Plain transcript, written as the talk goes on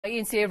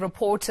ANC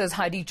reporters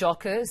Heidi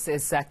Jockers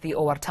is at the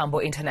OR Tambo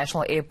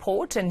International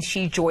Airport and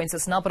she joins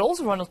us now, but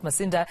also Ronald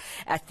Masinda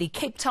at the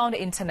Cape Town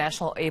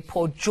International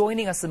Airport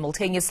joining us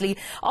simultaneously.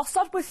 I'll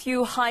start with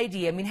you,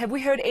 Heidi. I mean, have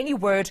we heard any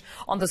word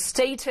on the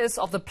status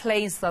of the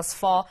planes thus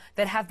far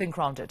that have been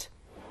grounded?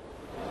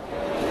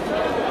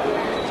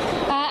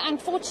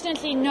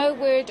 Unfortunately, no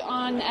word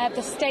on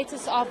the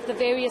status of the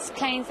various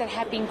planes that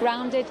have been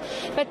grounded.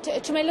 But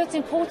Tumelo, it's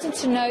important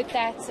to note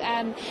that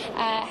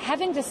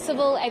having the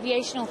Civil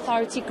Aviation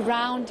Authority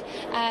ground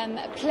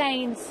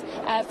planes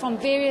from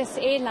various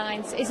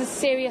airlines is a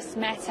serious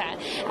matter.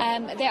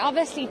 They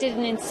obviously did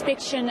an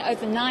inspection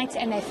overnight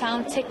and they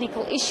found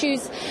technical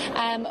issues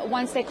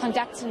once they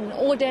conducted an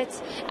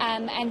audit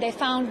and they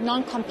found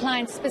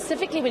non-compliance,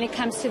 specifically when it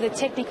comes to the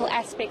technical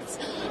aspects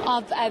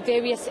of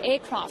various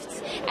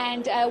aircrafts.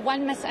 And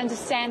one must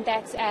understand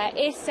that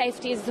air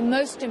safety is the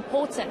most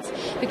important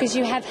because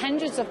you have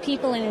hundreds of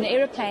people in an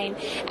aeroplane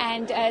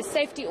and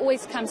safety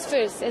always comes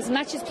first. As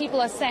much as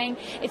people are saying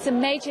it's a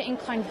major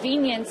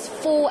inconvenience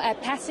for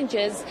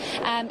passengers,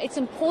 it's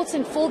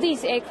important for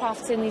these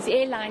aircrafts and these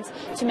airlines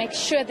to make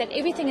sure that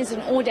everything is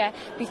in order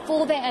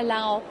before they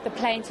allow the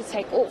plane to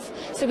take off.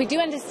 So we do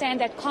understand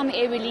that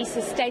Comair released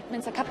a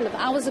statement a couple of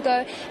hours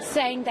ago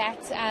saying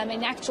that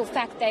in actual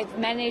fact they've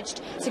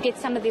managed to get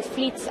some of their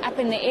fleets up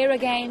in the air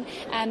again,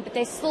 but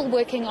they're still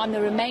working on the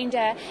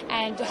remainder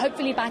and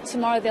hopefully by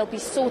tomorrow they'll be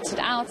sorted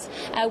out.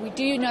 We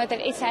do know that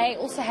SAA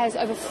also has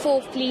over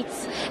 4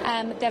 fleets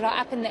that are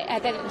up in the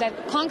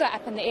that can't go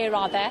up in the air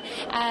rather.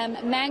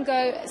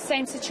 Mango,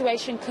 same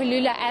situation,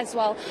 Kulula as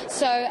well.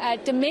 So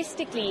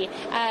domestically,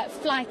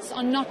 flights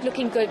are not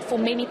looking good for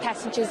many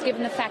passengers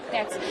given the fact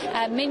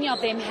that many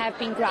of them have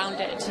been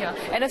grounded. Yeah.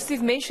 And as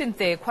Steve mentioned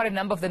there, quite a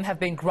number of them have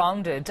been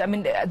grounded. I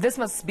mean, this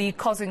must be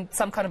causing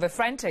some kind of a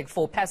frantic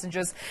for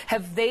passengers.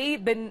 Have they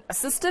been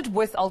assisted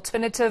with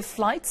alternative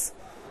flights?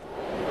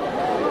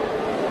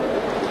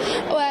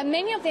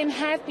 Many of them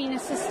have been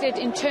assisted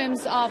in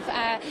terms of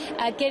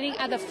getting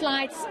other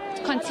flights,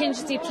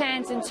 contingency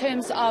plans in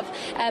terms of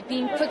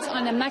being put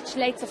on a much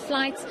later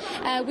flight.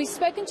 We've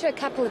spoken to a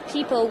couple of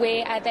people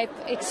where they've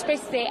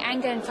expressed their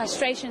anger and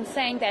frustration,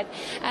 saying that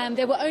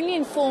they were only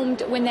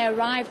informed when they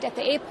arrived at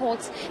the airport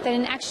that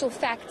in actual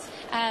fact,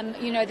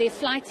 their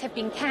flights have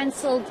been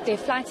cancelled, their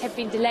flights have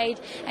been delayed,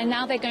 and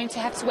now they're going to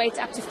have to wait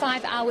up to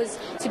 5 hours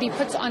to be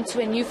put onto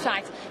a new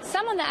flight.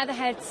 Some, on the other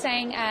hand,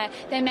 saying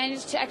they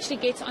managed to actually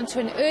get onto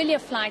an earlier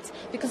flight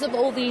because of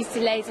all these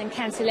delays and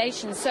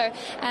cancellations. So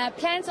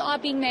plans are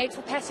being made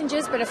for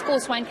passengers, but of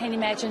course one can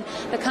imagine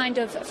the kind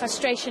of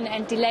frustration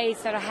and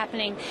delays that are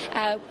happening.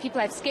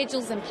 People have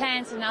schedules and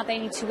plans and now they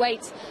need to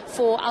wait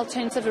for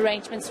alternative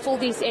arrangements for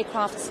these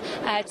aircrafts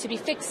to be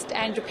fixed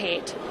and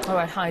repaired. All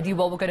right, Heidi,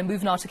 well, we're going to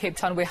move now to Cape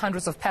Town where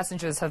hundreds of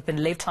passengers have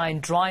been left high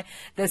and dry.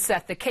 This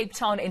at the Cape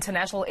Town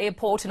International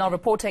Airport, and our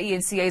reporter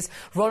ENCA's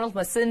Ronald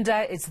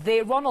Masinda is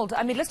there. Ronald,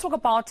 I mean, let's talk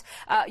about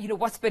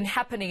what's been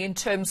happening in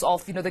terms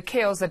of the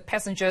chaos that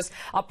passengers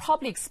are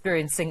probably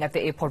experiencing at the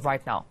airport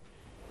right now.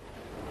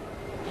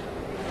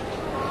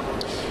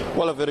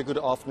 Well, a very good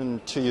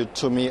afternoon to you,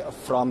 to me,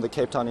 from the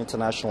Cape Town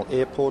International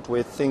Airport,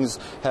 where things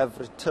have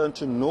returned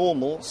to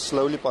normal,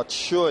 slowly but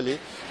surely.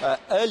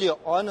 Earlier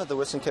on, the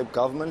Western Cape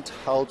government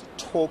held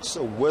talks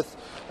with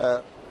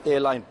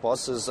airline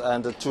bosses,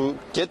 and to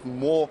get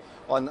more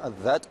on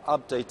that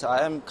update,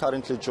 I am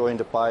currently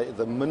joined by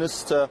the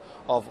Minister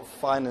of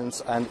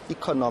Finance and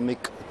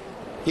Economic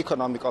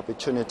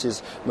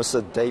Opportunities,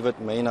 Mr. David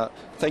Maynard.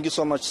 Thank you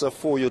so much, sir,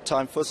 for your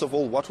time. First of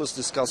all, what was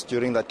discussed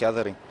during that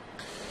gathering?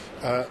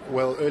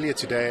 Well, earlier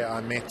today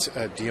I met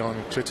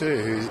Dion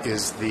Klutter, who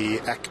is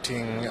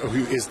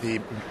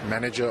the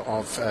manager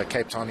of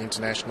Cape Town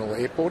International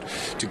Airport,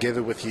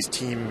 together with his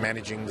team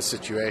managing the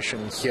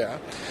situation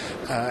here.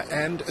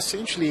 And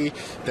essentially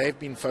they've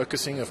been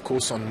focusing, of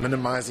course, on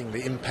minimizing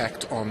the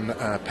impact on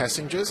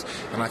passengers,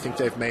 and I think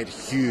they've made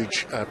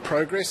huge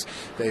progress.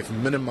 They've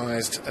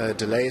minimized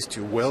delays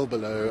to well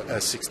below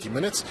 60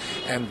 minutes,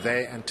 and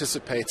they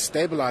anticipate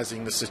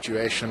stabilizing the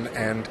situation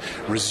and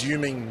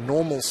resuming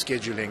normal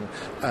scheduling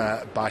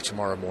by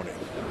tomorrow morning.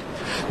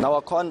 Now,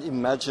 I can't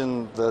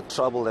imagine the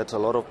trouble that a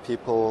lot of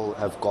people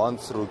have gone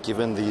through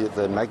given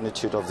the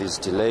magnitude of these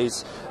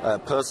delays. A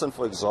person,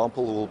 for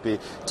example, will be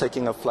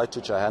taking a flight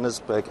to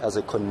Johannesburg as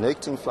a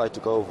connecting flight to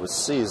go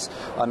overseas.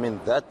 I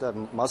mean, that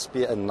must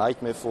be a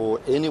nightmare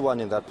for anyone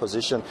in that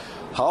position.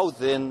 How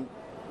then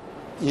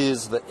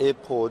is the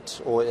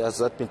airport, or has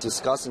that been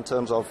discussed in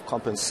terms of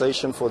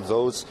compensation for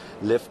those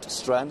left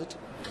stranded?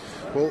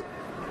 Well,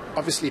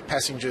 obviously,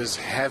 passengers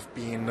have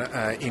been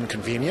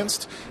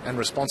inconvenienced, and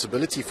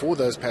responsibility for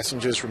those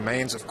passengers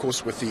remains, of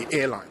course, with the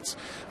airlines.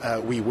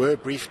 We were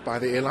briefed by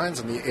the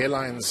airlines, and the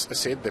airlines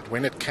said that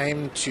when it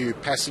came to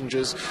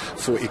passengers,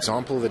 for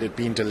example, that had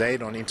been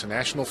delayed on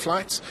international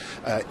flights,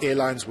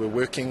 airlines were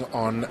working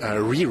on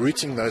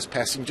rerouting those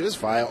passengers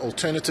via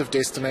alternative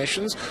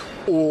destinations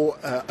or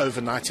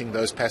overnighting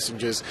those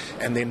passengers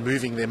and then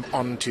moving them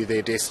on to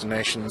their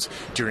destinations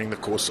during the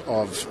course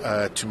of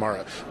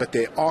tomorrow. But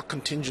there are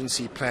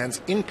contingency plans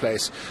plans in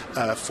place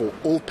for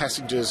all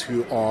passengers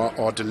who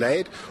are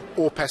delayed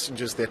or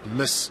passengers that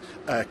miss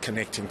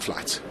connecting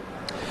flights.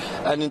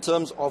 And in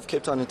terms of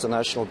Cape Town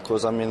International,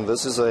 because, I mean,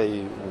 this is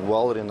a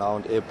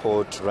well-renowned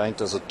airport, ranked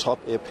as a top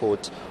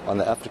airport on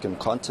the African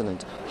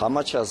continent, how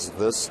much has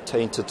this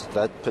tainted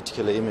that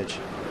particular image?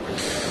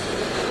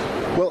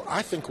 Well,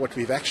 I think what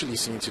we've actually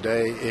seen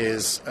today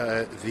is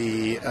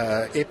the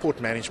airport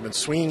management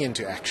swinging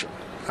into action.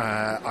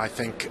 I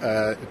think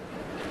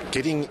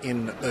getting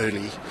in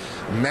early,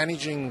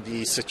 managing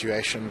the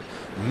situation,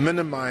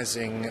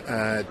 minimizing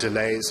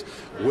delays,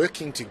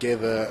 working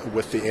together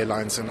with the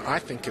airlines, and I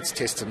think it's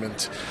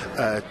testament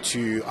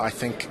to,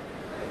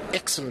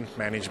 excellent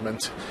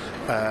management,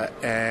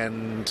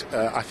 and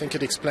I think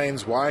it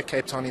explains why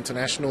Cape Town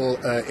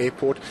International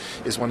Airport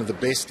is one of the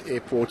best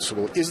airports,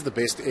 or is the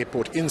best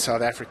airport in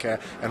South Africa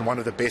and one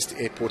of the best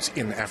airports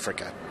in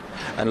Africa.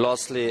 And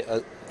lastly,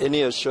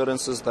 any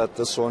assurances that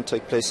this won't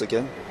take place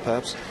again,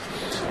 perhaps?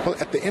 Well,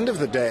 at the end of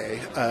the day,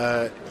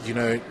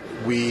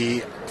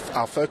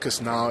 our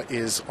focus now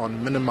is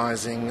on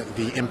minimizing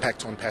the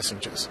impact on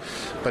passengers.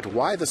 But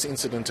why this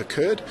incident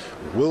occurred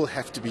will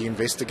have to be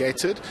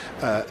investigated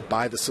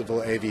by the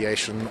Civil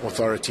Aviation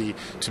Authority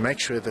to make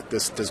sure that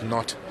this does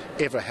not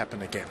ever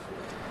happen again.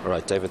 All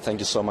right, David,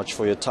 thank you so much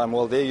for your time.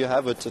 Well, there you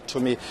have it,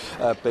 Tumi.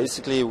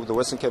 Basically, the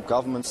Western Cape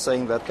government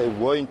saying that they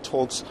were in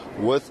talks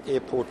with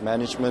airport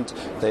management.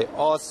 They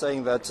are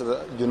saying that,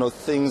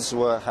 things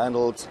were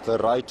handled the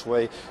right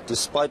way.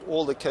 Despite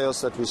all the chaos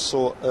that we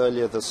saw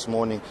earlier this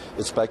morning,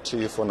 it's back to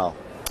you for now.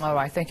 All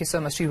right, thank you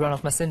so much to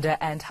Ronald Masinda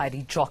and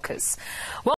Heidi Jockers. Well,